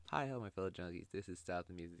Hi, hello, my fellow junkies. This is Stop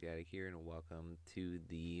the Music Addict here, and welcome to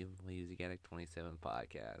the Music Addict 27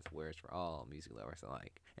 podcast, where it's for all music lovers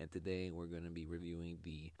alike. And today we're going to be reviewing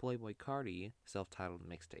the Playboi Carti self-titled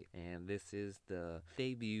mixtape. And this is the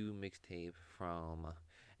debut mixtape from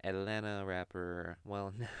Atlanta rapper,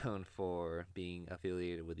 well known for being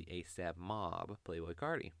affiliated with the ASAP Mob, Playboi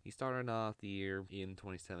Carti. He started off the year in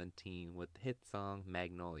 2017 with the hit song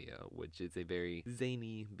Magnolia, which is a very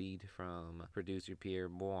zany beat from producer Pierre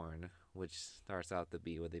Bourne, which starts out the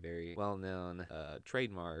beat with a very well-known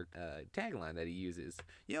trademark tagline that he uses.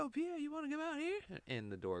 Yo, Pierre, you want to come out here?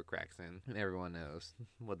 And the door cracks in, and everyone knows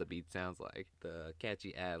what the beat sounds like. The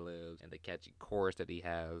catchy ad-libs and the catchy chorus that he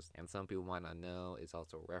has, and some people might not know, is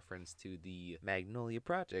also a reference to the Magnolia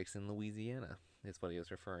Projects in Louisiana. Is what he was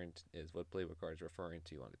referring to, is what Playboi Carti is referring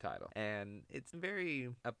to on the title. And it's a very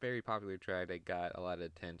popular track that got a lot of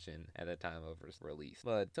attention at the time of its release.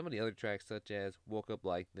 But some of the other tracks, such as Woke Up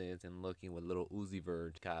Like This and Looking with Lil Uzi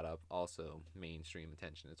Vert, got up also mainstream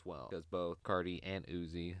attention as well. Because both Carti and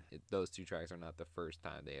Uzi, those two tracks are not the first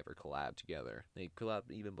time they ever collabed together. They collabed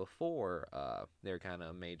even before their kind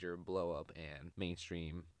of major blow up and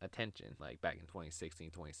mainstream attention, like back in 2016,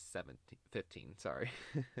 2017, 15, sorry.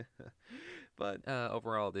 But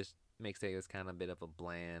overall, this mixtape is kind of a bit of a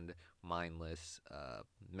bland, mindless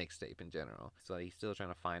mixtape in general. So he's still trying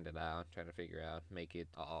to find it out, trying to figure out, make it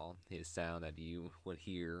all his sound that you would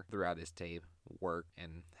hear throughout his tape work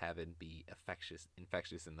and have it be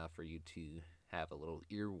infectious enough for you to have a little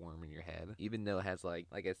earworm in your head. Even though it has, like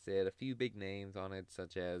I said, a few big names on it,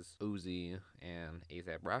 such as Uzi and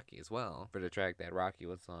A$AP Rocky as well. For the track that Rocky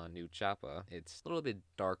was on, New Choppa, it's a little bit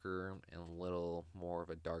darker and a little more of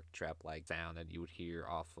a dark trap-like sound that you would hear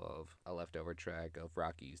off of a leftover track of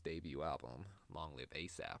Rocky's debut album, Long Live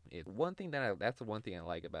A$AP. That's the one thing I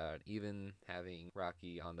like about it, even having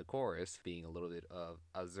Rocky on the chorus being a little bit of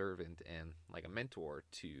observant and like a mentor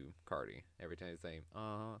to Carti. Every time he's saying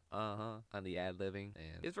on the ad-libbing,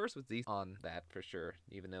 and his verse was decent on that for sure,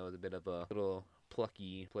 even though it was a bit of a little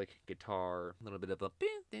plucky guitar, a little bit of a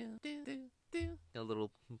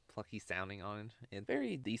little plucky sounding on it, and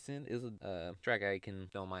very decent. Is a track I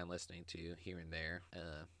don't mind listening to here and there,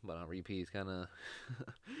 but on repeat it's kind of a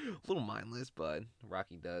little mindless, but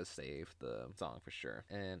Rocky does save the song for sure.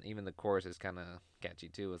 And even the chorus is kind of catchy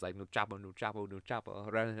too. It's like new choppa, new choppa, new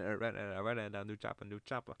choppa, run down, new choppa, new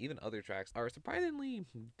choppa. Even other tracks are surprisingly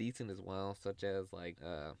decent as well, such as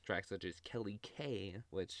tracks such as Kelly K,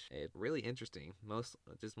 which is really interesting. Most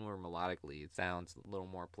just more melodically, it sounds a little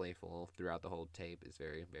more playful throughout the whole tape. Is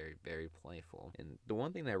very, very, very playful. And the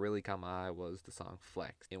one thing that really caught my eye was the song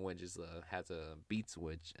Flex, in which has a beat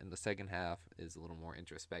switch, and the second half is a little more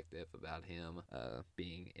introspective about him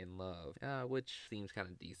being in love, which seems kind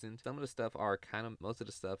of decent. Most of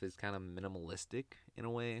the stuff is kind of minimalistic in a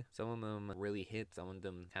way. Some of them really hit, some of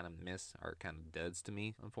them kind of miss, are kind of duds to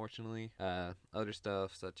me, unfortunately. Other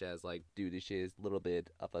stuff, such as like Do This Shit, is a little bit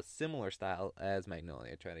of a similar style as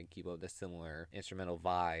Magnolia, trying to keep up the similar instrumental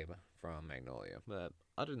vibe from Magnolia. But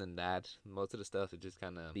other than that, most of the stuff is just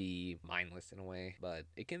kind of be mindless in a way. But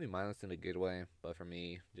it can be mindless in a good way. But for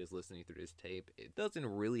me, just listening through this tape, it doesn't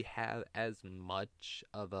really have as much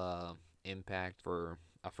of a impact for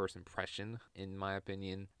a first impression, in my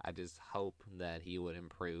opinion. I just hope that he would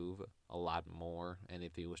improve a lot more, and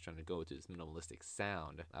if he was trying to go to this minimalistic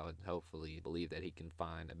sound, I would hopefully believe that he can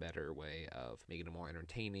find a better way of making it more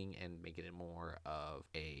entertaining and making it more of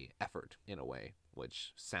a effort in a way,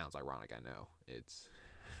 which sounds ironic. I know it's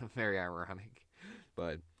very ironic,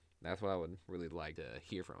 but that's what I would really like to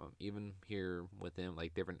hear from him. Even hear with him,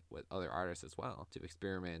 like different with other artists as well, to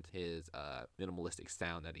experiment his minimalistic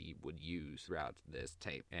sound that he would use throughout this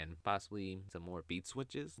tape. And possibly some more beat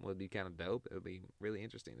switches would be kind of dope. It would be really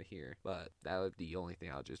interesting to hear. But that would be the only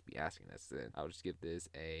thing I'll just be asking. That's it. I would just give this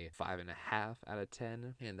a 5.5 out of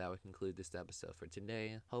 10. And that would conclude this episode for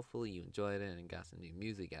today. Hopefully you enjoyed it and got some new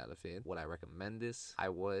music out of it. Would I recommend this? I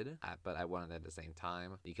would, but I wouldn't at the same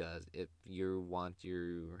time, because if you want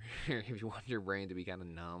your brain to be kind of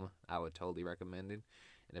numb, I would totally recommend it.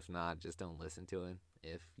 And if not, just don't listen to it.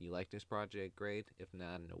 If you like this project, great. If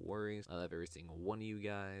not, no worries. I love every single one of you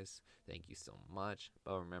guys. Thank you so much.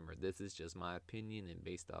 But remember, this is just my opinion and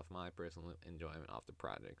based off my personal enjoyment of the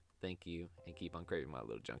project. Thank you, and keep on craving, my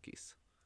little junkies.